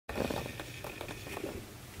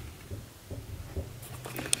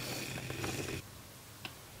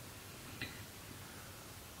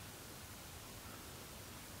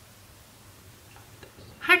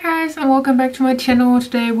Hi guys and welcome back to my channel.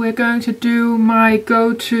 Today we're going to do my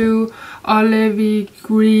go-to olivey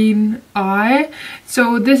green eye.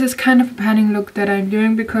 So this is kind of a panning look that I'm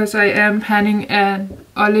doing because I am panning an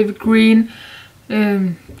olive green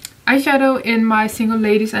eyeshadow in my Single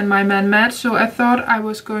Ladies and my Man Matte. So I thought I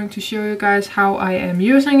was going to show you guys how I am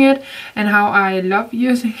using it and how I love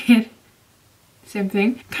using it. Same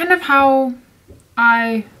thing. Kind of how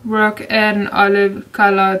I work at an olive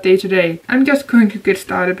color day to day. I'm just going to get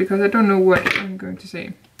started because I don't know what I'm going to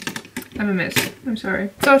say. I'm a mess. I'm sorry.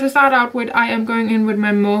 So to start out with, I am going in with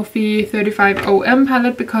my Morphe 35OM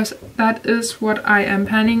palette because that is what I am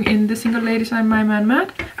panning in the Single Ladies and my Man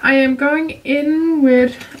Matte. I am going in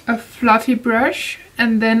with a fluffy brush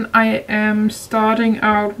and then I am starting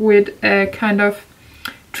out with a kind of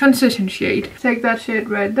transition shade. Take that shade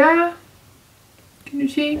right there. Can you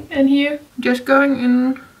see? And here, just going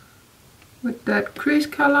in with that crease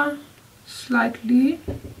color slightly.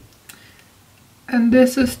 And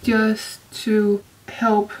this is just to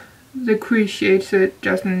help the crease shade so it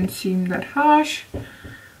doesn't seem that harsh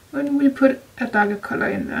when we put a darker color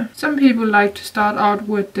in there. Some people like to start out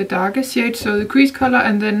with the darker shade, so the crease color,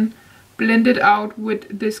 and then blend it out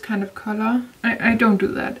with this kind of color. I don't do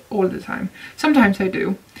that all the time. Sometimes I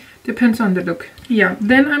do. Depends on the look. Yeah,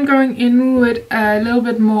 then I'm going in with a little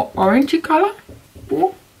bit more orangey color.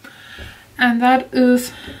 And that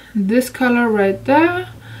is this color right there.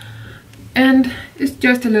 And it's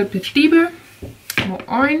just a little bit deeper, more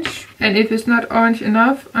orange. And if it's not orange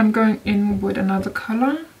enough, I'm going in with another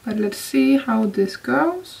color. But let's see how this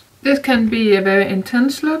goes. This can be a very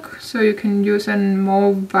intense look, so you can use a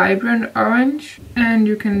more vibrant orange. And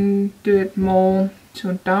you can do it more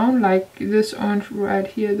toned down, like this orange right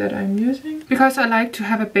here that I'm using. Because I like to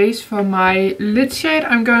have a base for my lid shade,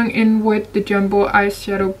 I'm going in with the Jumbo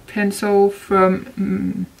Eyeshadow Pencil from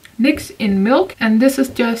NYX in Milk. And this is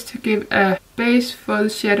just to give a base for the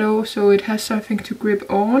shadow so it has something to grip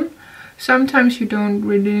on. Sometimes you don't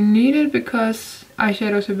really need it because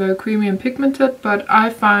eyeshadows are very creamy and pigmented, but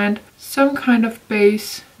I find some kind of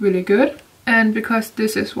base really good. And because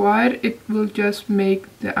this is white, it will just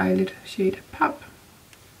make the eyelid shade pop.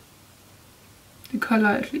 The color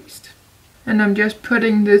at least. And I'm just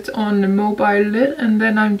putting this on the mobile lid and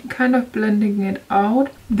then I'm kind of blending it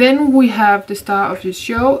out. Then we have the star of the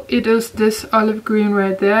show. It is this olive green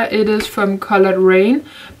right there. It is from colored Raine,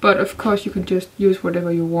 but of course you can just use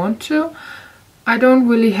whatever you want to. I don't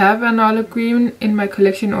really have an olive green in my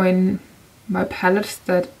collection or in my palettes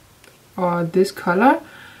that are this color.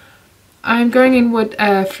 I'm going in with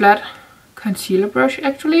a flat concealer brush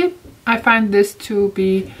actually. I find this to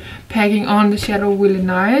be packing on the shadow really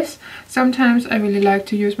nice. Sometimes I really like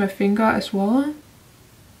to use my finger as well.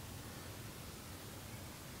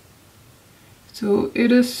 So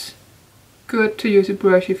it is good to use a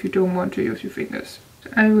brush if you don't want to use your fingers.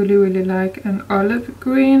 I really like an olive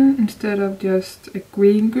green instead of just a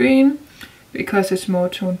green because it's more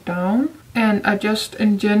toned down. And I just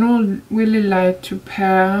in general really like to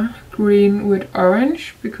pair green with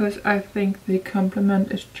orange because I think they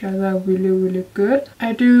complement each other really good.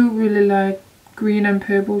 I do really like green and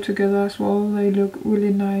purple together as well. They look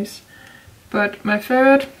really nice. But my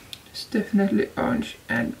favorite is definitely orange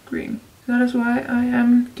and green. That is why I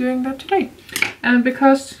am doing that today. And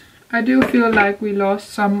because I do feel like we lost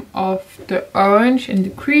some of the orange in the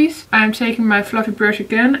crease, I'm taking my fluffy brush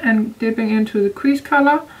again and dipping into the crease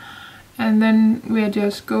color. And then we are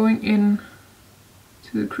just going in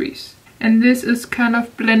to the crease. And this is kind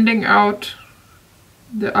of blending out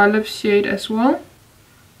the olive shade as well.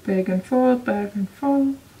 Back and forth, back and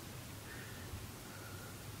forth.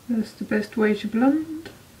 That's the best way to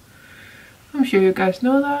blend. I'm sure you guys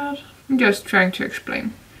know that. I'm just trying to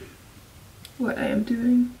explain what I am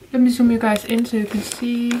doing. Let me zoom you guys in so you can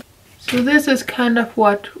see. So this is kind of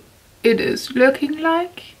what it is looking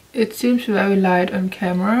like. It seems very light on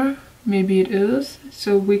camera. Maybe it is.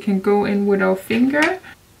 So we can go in with our finger.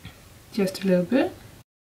 Just a little bit.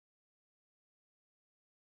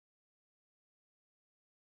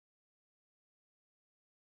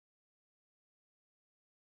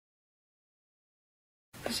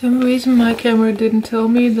 For some reason my camera didn't tell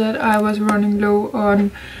me that I was running low on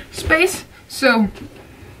space. So,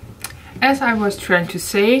 as I was trying to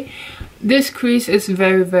say, this crease is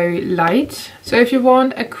very light. So if you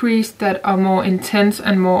want a crease that are more intense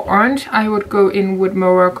and more orange, I would go in with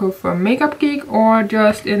Morocco from Makeup Geek or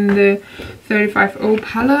just in the 35O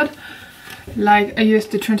palette. Like I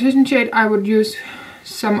used the transition shade, I would use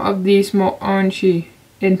some of these more orangey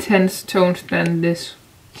intense tones than this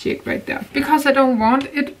shade right there. Because I don't want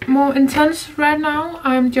it more intense right now,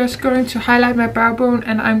 I'm just going to highlight my brow bone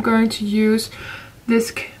and I'm going to use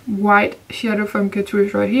this white shadow from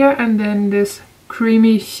Catrice right here, and then this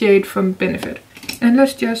creamy shade from Benefit. And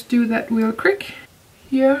let's just do that real quick.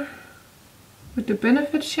 Here with the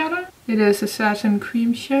Benefit shadow, it is a satin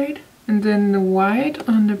cream shade, and then the white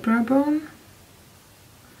on the brow bone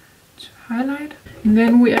to highlight. And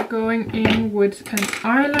then we are going in with an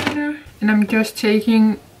eyeliner, and I'm just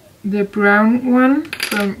taking the brown one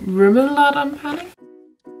from Rimmel that I'm panning.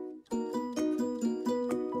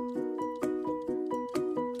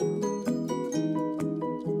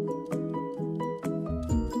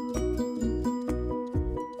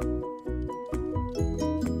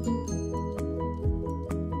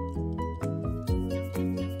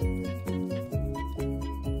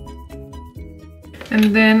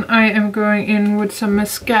 And then I am going in with some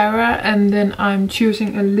mascara, and then I'm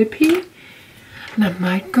choosing a lippy. And I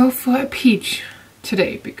might go for a peach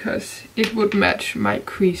today because it would match my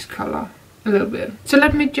crease color a little bit. So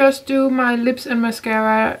let me just do my lips and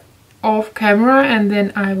mascara off camera, and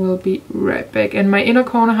then I will be right back. And my inner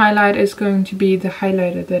corner highlight is going to be the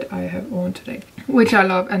highlighter that I have on today, which I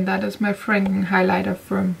love, and that is my Franken highlighter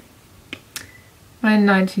from my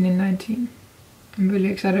 19 in 19. I'm really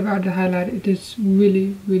excited about the highlight. It is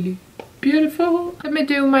really, really beautiful. Let me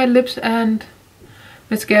do my lips and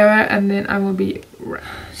mascara, and then I will be right.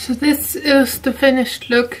 So this is the finished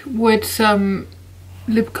look with some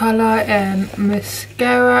lip color and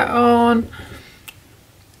mascara on.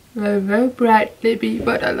 Very, very bright lippy,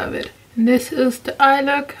 but I love it. And this is the eye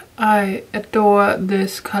look. I adore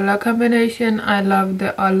this color combination. I love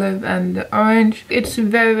the olive and the orange. It's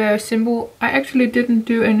very, very simple. I actually didn't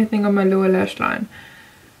do anything on my lower lash line.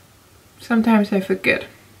 Sometimes I forget.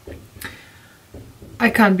 I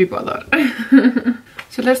can't be bothered.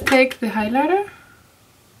 So let's take the highlighter,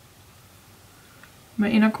 my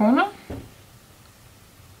inner corner.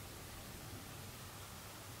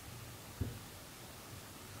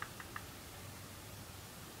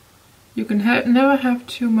 You can never have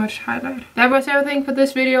too much highlight. That was everything for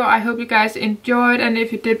this video. I hope you guys enjoyed, and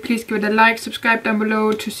if you did, please give it a like, subscribe down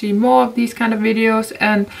below to see more of these kind of videos.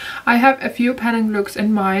 And I have a few panning looks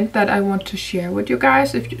in mind that I want to share with you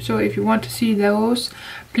guys. So if you want to see those,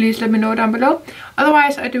 please let me know down below.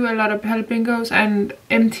 Otherwise, I do a lot of palette bingos and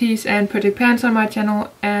empties and pretty pans on my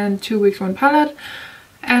channel, and 2 weeks 1 palette.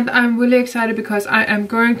 And I'm really excited because I am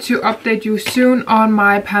going to update you soon on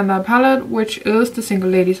my Panda palette, which is the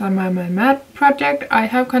Single Ladies on My Matte project. I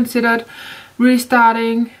have considered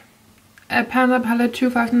restarting a Panda palette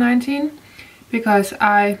 2019 because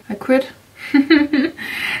I quit.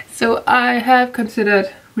 So I have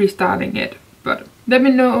considered restarting it, but let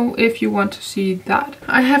me know if you want to see that.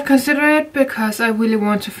 I have considered it because I really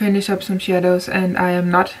want to finish up some shadows, and I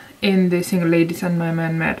am not in the Single Ladies on My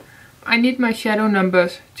Matte. I need my shadow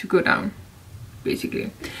numbers to go down, basically.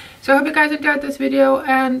 So I hope you guys enjoyed this video,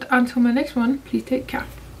 and until my next one, please take care.